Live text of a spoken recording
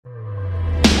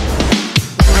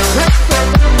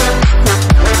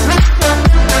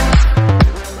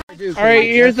too. All right,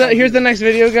 here's the next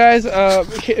video, guys.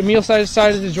 Emil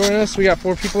decided to join us. We got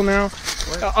 4 people now.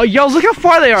 Yo, look how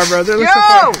far they are, bro. They're so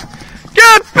far.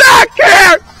 Get back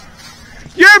here!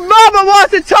 Your mama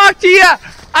wants to talk to you.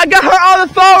 I got her on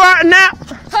the phone right now.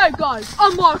 Hey guys,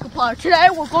 I'm Markiplier. Today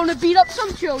we're going to beat up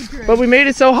some children. But we made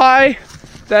it so high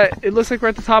that it looks like we're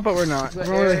at the top, but we're not.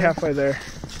 We're only halfway there.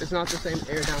 It's not the same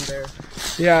air down there.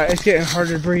 Yeah, it's getting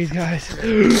harder to breathe, guys. I've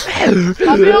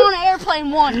been on an airplane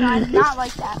once, guys. Not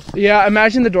like that. Yeah,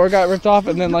 imagine the door got ripped off,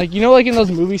 and then, like, you know, like in those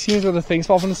movie scenes where the things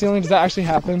fall from the ceiling. Does that actually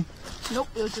happen? Nope,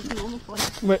 it was just a normal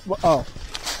plane. Wait, oh.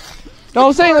 No,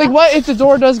 I'm saying, like, what if the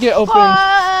door does get opened,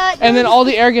 and then all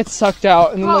the air gets sucked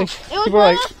out, and then, like, it was people one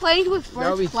are of like, those planes with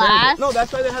first class. No,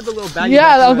 that's why they had the little bag.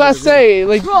 yeah, I was about to say,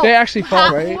 like, Bro, they actually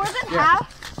fall, right? More than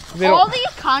half, all the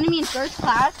economy and first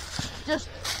class, just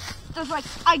like,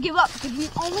 I give up, because we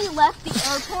only left the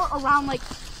airport around, like,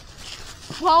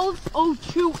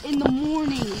 12:02 in the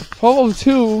morning.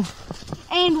 12:02?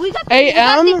 And we got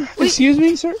a.m.? Excuse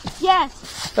me, sir?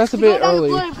 Yes. That's a bit early.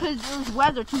 Because there was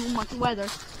weather, too much weather.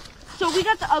 So we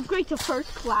got to upgrade to first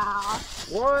class.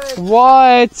 What?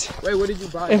 What? Wait, what did you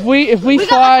buy? If we We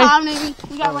fly, got economy.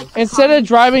 We got, like, instead of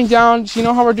driving down, you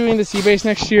know how we're doing the sea base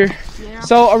next year? Yeah.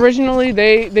 So originally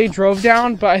they drove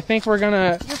down, but I think we're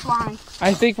gonna. You're flying.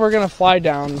 I think we're gonna fly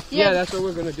down. Yeah, that's what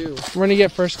we're gonna do. We're gonna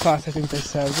get first class. I think they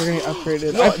said we're gonna get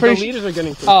upgraded. No, I'm pretty the leaders are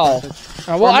getting first class.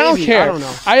 Well, I don't care. I don't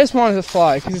know. I just wanted to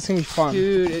fly because it's gonna be fun.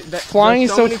 Dude, flying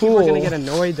is so many cool. People are gonna get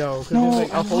annoyed though, because there's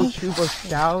like a whole troop of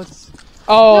scouts.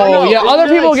 Oh yeah, other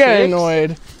they're people like get 6.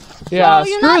 annoyed. Yeah,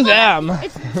 No, screw them.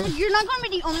 You're not going to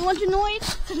be the only ones annoyed,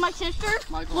 because my sister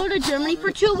flew to Germany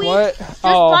for 2 weeks. What? Just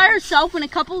by herself and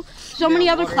so many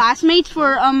other classmates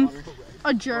for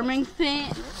a German thing,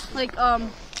 like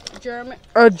German.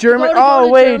 German. Oh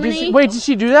wait, did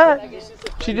she do that?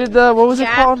 She did the what was it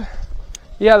called?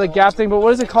 Yeah, the gap thing. But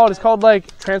what is it called? It's called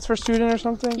like transfer student or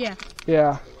something. Yeah.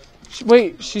 Yeah.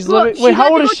 She's living. Wait,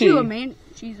 how old is she?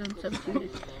 She's 17.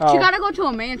 She got to go to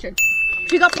a mansion.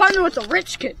 She got partnered with a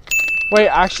rich kid. Wait,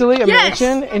 actually, a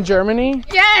mansion in Germany?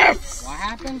 Yes. What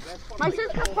happened? My sister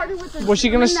got partnered with a.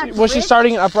 Was she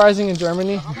starting an uprising in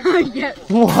Germany? Yes.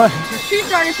 What? She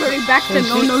started putting back to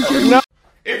no Germany. No.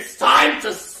 It's time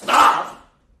to stop.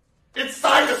 It's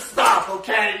time to stop,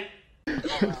 okay?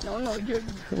 No,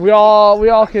 Germany. We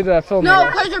all could film. No,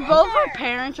 because both our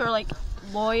parents are like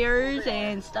lawyers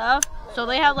and stuff, so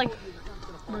they have like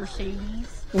Mercedes.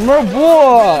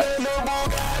 What?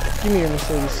 Give me your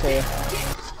Mercedes, sir.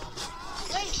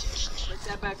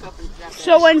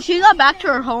 So when she got back to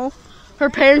her home, her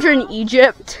parents are in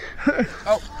Egypt.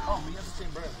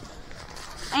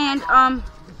 And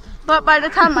but by the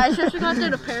time my sister got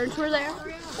there, the parents were there.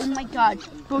 Oh my god,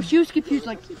 bro, she was confused.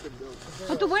 Like,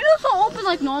 but the windows don't open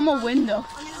like normal windows.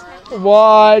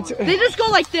 What? They just go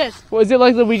like this. Was it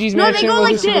like Luigi's Mansion? No, they go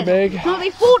like this. Super big? No, they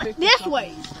fold this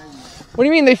way. What do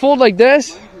you mean they fold like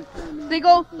this? They're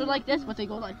like this, but they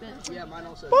go like this. Yeah, mine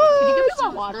also. Can you give me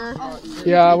some water?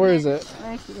 Yeah, where is it?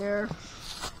 Right here.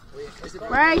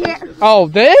 Right here. Oh,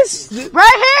 this?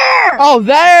 Right here! Oh,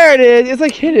 there it is. It's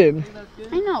like hidden.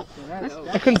 I know.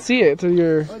 I couldn't see it through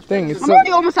your thing. It's I'm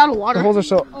already almost out of water. The holes are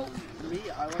so.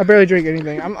 I barely drink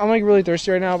anything. I'm like really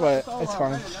thirsty right now, but it's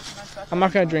fine. I'm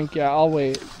not gonna drink yet. I'll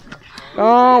wait.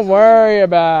 Don't worry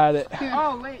about it.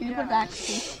 Oh wait, you put back.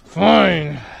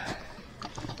 Fine.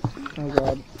 Oh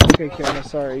god. Okay, Karen,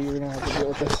 sorry. You're gonna have to deal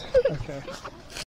with this. Okay.